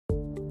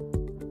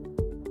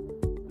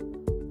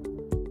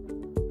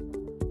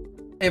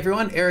Hey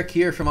everyone, Eric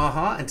here from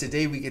AHA, and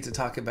today we get to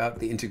talk about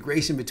the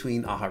integration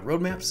between AHA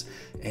roadmaps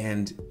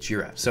and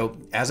Jira. So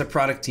as a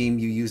product team,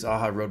 you use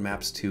AHA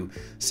roadmaps to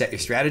set your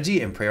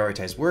strategy and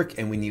prioritize work.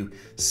 And when you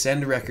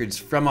send records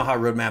from AHA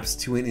roadmaps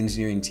to an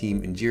engineering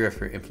team in Jira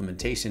for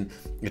implementation,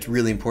 it's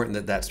really important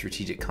that that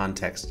strategic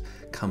context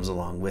comes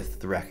along with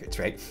the records,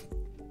 right?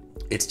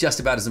 It's just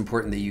about as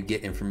important that you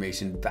get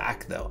information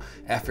back though.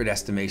 Effort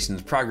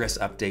estimations, progress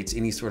updates,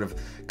 any sort of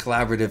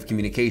collaborative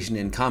communication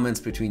and comments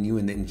between you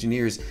and the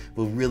engineers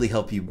will really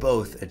help you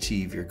both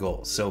achieve your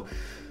goals. So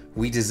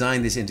we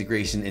designed this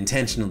integration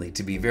intentionally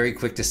to be very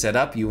quick to set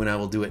up. You and I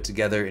will do it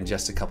together in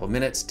just a couple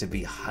minutes, to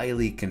be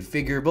highly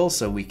configurable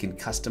so we can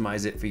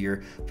customize it for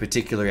your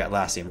particular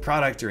Atlassian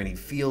product or any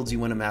fields you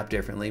want to map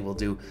differently. We'll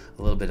do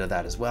a little bit of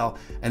that as well.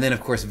 And then of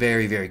course,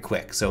 very, very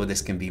quick. So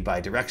this can be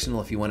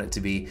bi-directional if you want it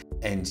to be,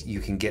 and you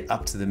can get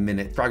up to the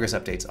minute progress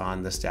updates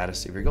on the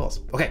status of your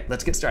goals. Okay,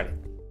 let's get started.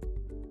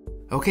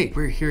 Okay,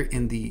 we're here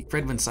in the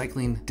Fredwin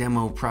Cycling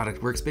demo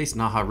product workspace,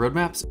 AHA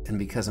roadmaps. And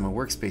because I'm a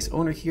workspace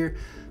owner here,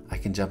 I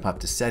can jump up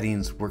to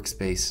settings,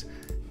 workspace,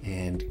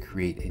 and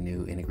create a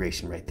new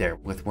integration right there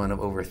with one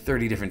of over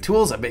 30 different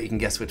tools. I bet you can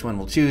guess which one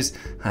we'll choose.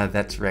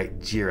 That's right,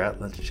 Jira.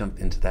 Let's jump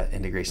into that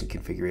integration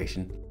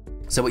configuration.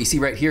 So what you see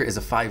right here is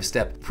a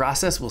 5-step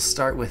process. We'll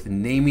start with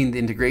naming the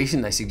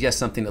integration. I suggest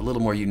something a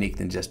little more unique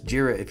than just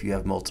Jira if you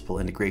have multiple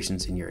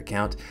integrations in your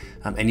account.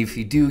 And if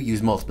you do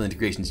use multiple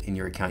integrations in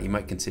your account, you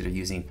might consider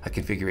using a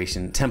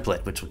configuration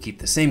template, which will keep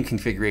the same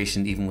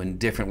configuration even when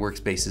different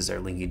workspaces are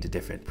linking to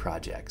different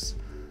projects.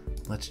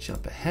 Let's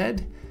jump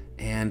ahead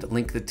and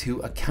link the two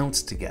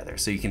accounts together.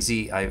 So you can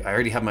see I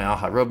already have my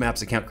AHA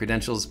roadmaps account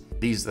credentials.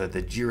 These are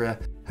the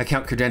Jira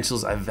account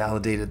credentials. I've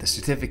validated the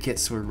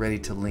certificates, so we're ready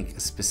to link a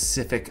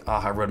specific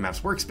AHA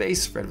roadmaps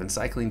workspace, Fredwin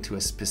Cycling, to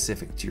a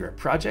specific Jira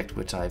project,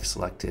 which I've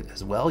selected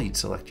as well. You'd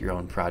select your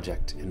own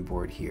project and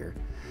board here.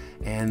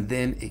 And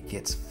then it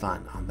gets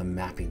fun on the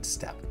mapping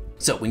step.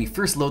 So when you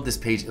first load this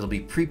page, it'll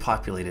be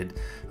pre-populated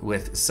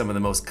with some of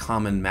the most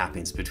common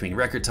mappings between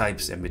record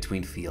types and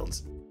between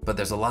fields. But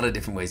there's a lot of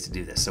different ways to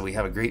do this. So we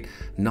have a great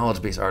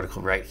knowledge base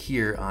article right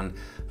here on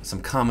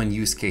some common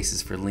use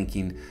cases for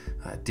linking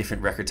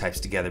different record types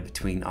together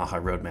between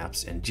AHA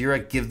roadmaps and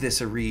Jira. Give this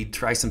a read,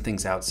 try some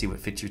things out, see what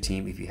fits your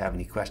team. If you have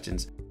any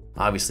questions,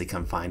 obviously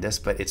come find us,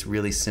 but it's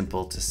really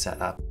simple to set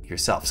up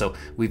yourself. So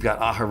we've got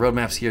AHA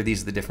roadmaps here.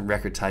 These are the different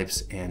record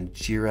types, and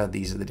Jira,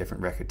 these are the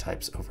different record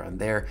types over on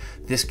there.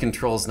 This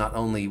controls not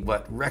only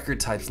what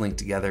record types link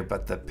together,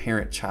 but the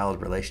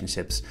parent-child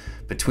relationships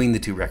between the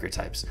two record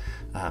types.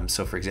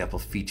 So for example,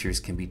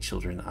 features can be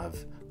children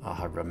of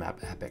AHA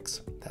roadmap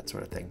epics, that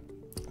sort of thing.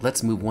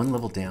 Let's move one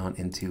level down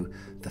into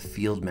the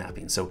field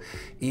mapping. So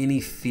any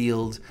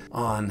field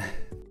on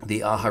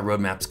the AHA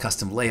roadmaps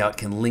custom layout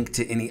can link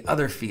to any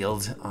other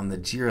field on the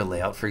Jira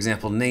layout. For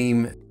example,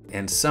 name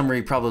and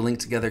summary probably link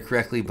together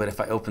correctly, but if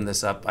I open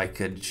this up, I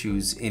could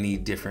choose any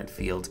different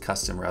field,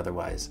 custom or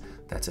otherwise,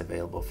 that's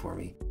available for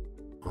me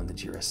on the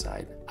Jira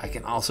side. I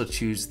can also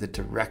choose the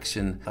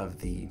direction of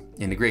the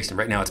integration.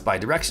 Right now it's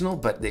bi-directional,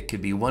 but it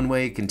could be one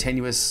way,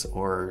 continuous,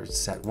 or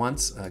set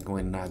once,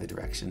 going in either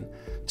direction,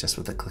 just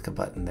with a click a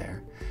button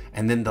there.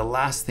 And then the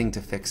last thing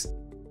to fix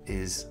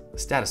is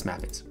status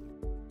mappings.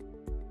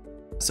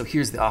 So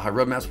here's the AHA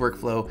roadmaps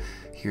workflow,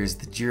 here's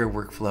the Jira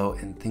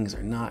workflow, and things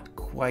are not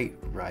quite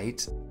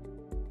right.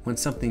 When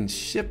something's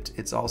shipped,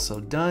 it's also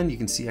done. You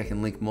can see I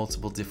can link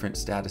multiple different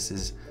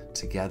statuses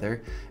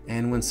together.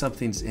 And when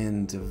something's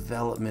in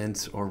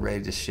development or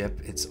ready to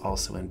ship, it's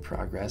also in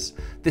progress.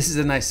 This is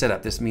a nice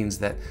setup. This means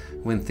that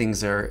when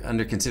things are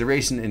under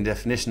consideration, in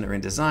definition, or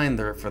in design,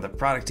 they're for the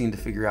product team to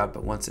figure out,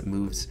 but once it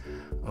moves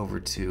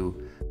over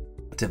to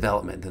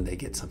development, then they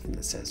get something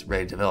that says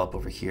ready to develop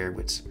over here,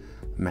 which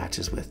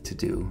matches with to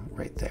do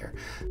right there.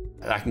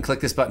 I can click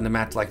this button to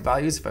match like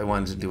values if I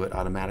wanted to do it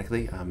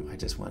automatically. I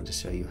just wanted to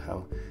show you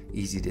how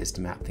easy it is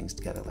to map things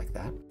together like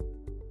that.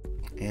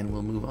 And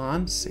we'll move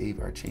on, save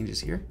our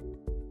changes here,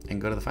 and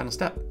go to the final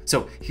step.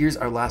 So here's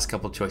our last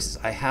couple choices.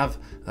 I have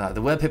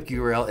the webhook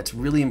URL. It's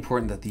really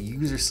important that the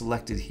user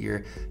selected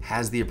here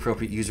has the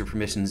appropriate user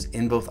permissions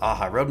in both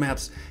AHA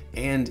roadmaps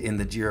and in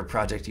the Jira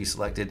project you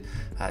selected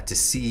to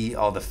see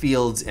all the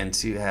fields and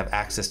to have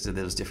access to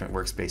those different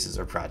workspaces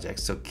or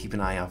projects. So keep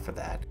an eye out for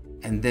that.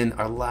 And then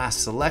our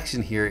last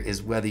selection here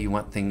is whether you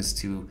want things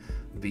to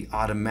be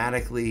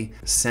automatically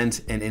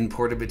sent and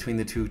imported between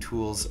the two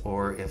tools,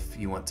 or if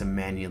you want to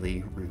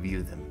manually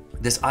review them.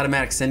 This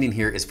automatic sending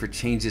here is for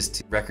changes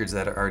to records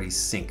that are already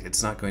synced.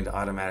 It's not going to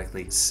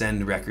automatically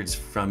send records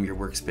from your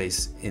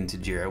workspace into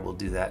Jira. We'll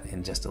do that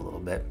in just a little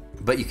bit.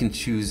 But you can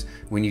choose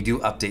when you do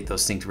update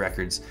those synced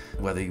records,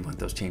 whether you want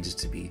those changes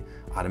to be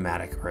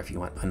automatic or if you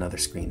want another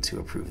screen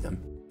to approve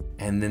them.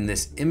 And then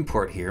this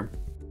import here,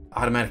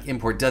 automatic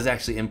import does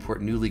actually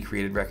import newly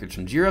created records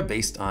from Jira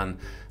based on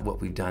what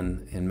we've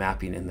done in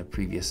mapping in the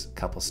previous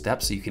couple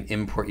steps. So you can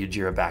import your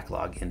Jira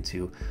backlog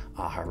into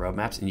AHA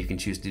roadmaps, and you can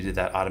choose to do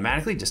that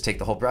automatically, just take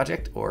the whole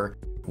project, or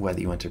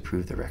whether you want to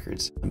approve the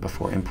records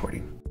before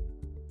importing.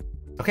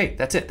 Okay,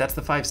 that's it. That's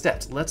the 5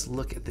 steps. Let's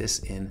look at this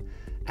in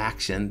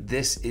action.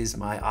 This is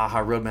my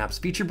AHA Roadmaps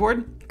feature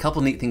board. A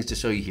couple neat things to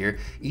show you here.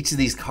 Each of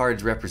these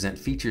cards represent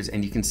features,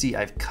 and you can see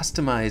I've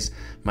customized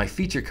my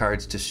feature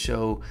cards to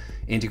show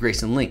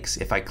integration links.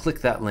 If I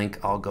click that link,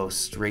 I'll go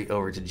straight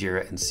over to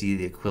Jira and see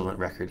the equivalent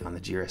record on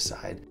the Jira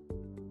side.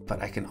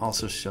 But I can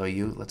also show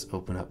you, let's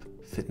open up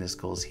fitness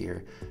goals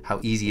here, how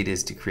easy it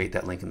is to create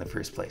that link in the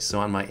first place. So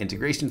on my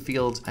integration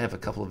fields, I have a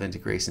couple of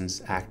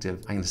integrations active.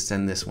 I'm going to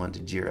send this one to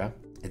Jira.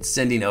 It's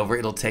sending over.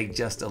 It'll take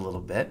just a little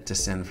bit to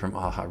send from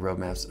AHA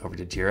Roadmaps over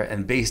to Jira.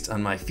 And based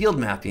on my field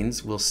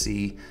mappings, we'll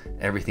see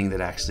everything that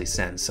actually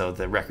sends. So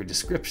the record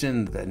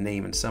description, the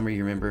name and summary,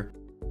 you remember,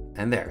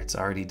 and there, it's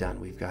already done.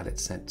 We've got it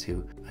sent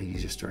to a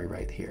user story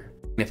right here.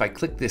 If I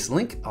click this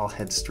link, I'll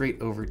head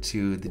straight over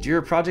to the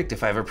Jira project.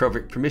 If I have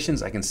appropriate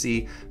permissions, I can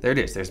see, there it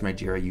is, there's my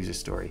Jira user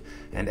story.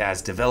 And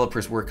as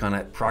developers work on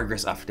it,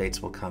 progress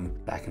updates will come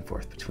back and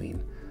forth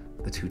between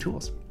the two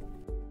tools.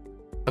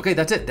 Okay,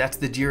 that's it. That's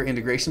the Jira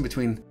integration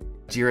between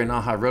Jira and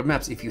AHA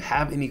Roadmaps. If you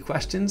have any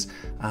questions,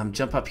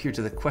 jump up here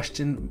to the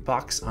question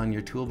box on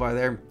your toolbar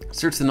there.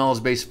 Search the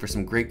knowledge base for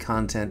some great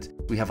content.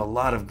 We have a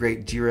lot of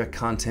great Jira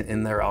content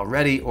in there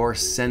already, or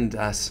send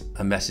us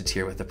a message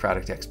here with the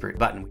product expert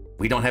button.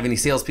 We don't have any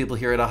salespeople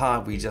here at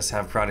AHA. We just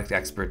have product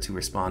experts who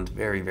respond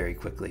very, very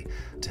quickly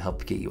to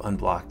help get you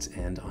unblocked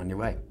and on your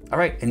way. All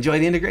right, enjoy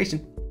the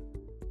integration.